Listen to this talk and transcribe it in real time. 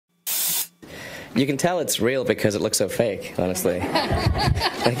You can tell it's real because it looks so fake, honestly.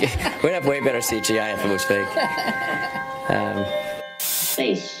 Like, we'd have way better CGI if it was fake.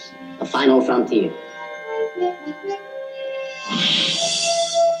 Space, the final frontier.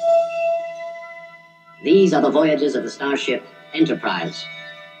 These are the voyages of the starship Enterprise.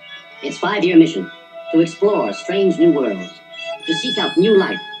 Its 5-year mission, to explore strange new worlds, to seek out new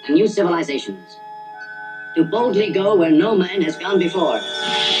life and new civilizations, to boldly go where no man has gone before.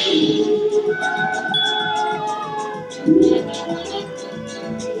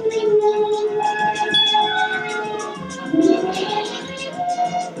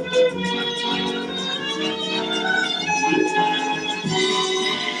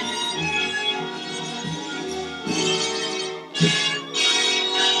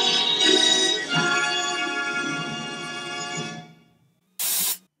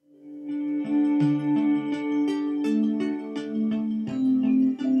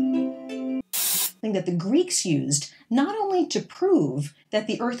 That the Greeks used not only to prove that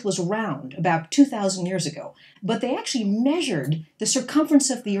the Earth was round about 2,000 years ago, but they actually measured the circumference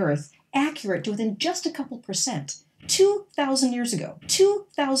of the Earth accurate to within just a couple percent. 2,000 years ago.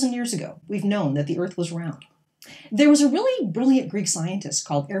 2,000 years ago, we've known that the Earth was round. There was a really brilliant Greek scientist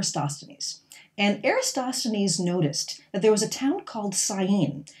called Eratosthenes, and Eratosthenes noticed that there was a town called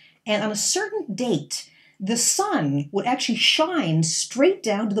Syene, and on a certain date, the sun would actually shine straight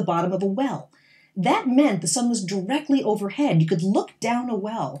down to the bottom of a well. That meant the sun was directly overhead. You could look down a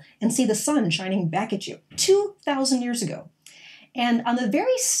well and see the sun shining back at you 2,000 years ago. And on the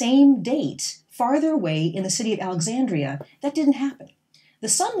very same date, farther away in the city of Alexandria, that didn't happen. The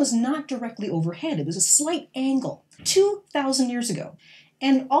sun was not directly overhead. It was a slight angle 2,000 years ago.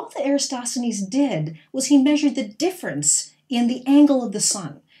 And all that Eratosthenes did was he measured the difference in the angle of the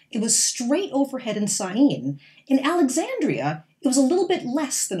sun. It was straight overhead in Syene. In Alexandria, it was a little bit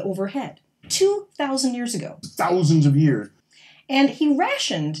less than overhead. 2,000 years ago. Thousands of years. And he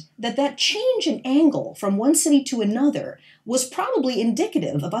rationed that that change in angle from one city to another was probably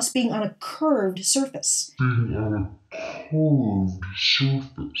indicative of us being on a curved surface. Being on a curved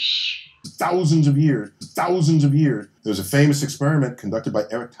surface. Thousands of years. Thousands of years. There was a famous experiment conducted by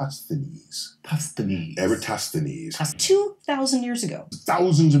Eratosthenes. Eratosthenes. 2,000 years ago.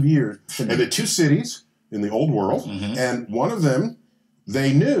 Thousands of years. And there are two cities in the old world, and one of them,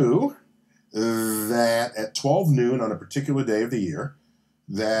 they knew that at 12 noon on a particular day of the year,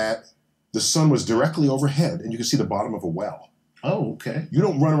 that the sun was directly overhead and you could see the bottom of a well. Oh, okay. You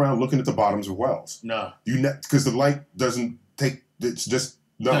don't run around looking at the bottoms of wells. No. Because the light doesn't take, it's just,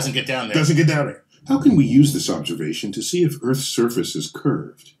 no. Doesn't get down there. Doesn't get down there. How can we use this observation to see if Earth's surface is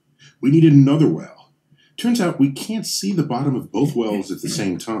curved? We needed another well. Turns out we can't see the bottom of both wells at the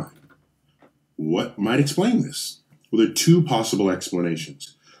same time. What might explain this? Well, there are two possible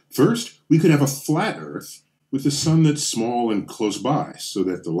explanations. First, we could have a flat Earth with the sun that's small and close by, so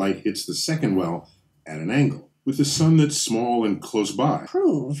that the light hits the second well at an angle. With the sun that's small and close by.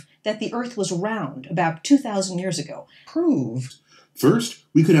 Prove that the Earth was round about 2,000 years ago. Proved. First,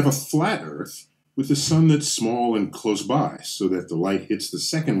 we could have a flat Earth with the sun that's small and close by, so that the light hits the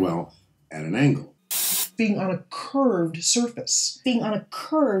second well at an angle. Being on a curved surface. Being on a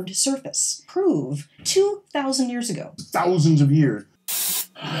curved surface. Prove 2,000 years ago. Thousands of years.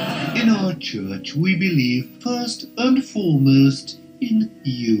 In our church, we believe first and foremost in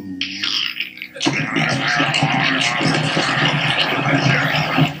you.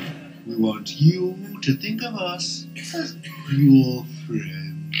 We want you to think of us as your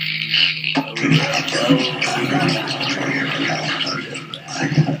friends.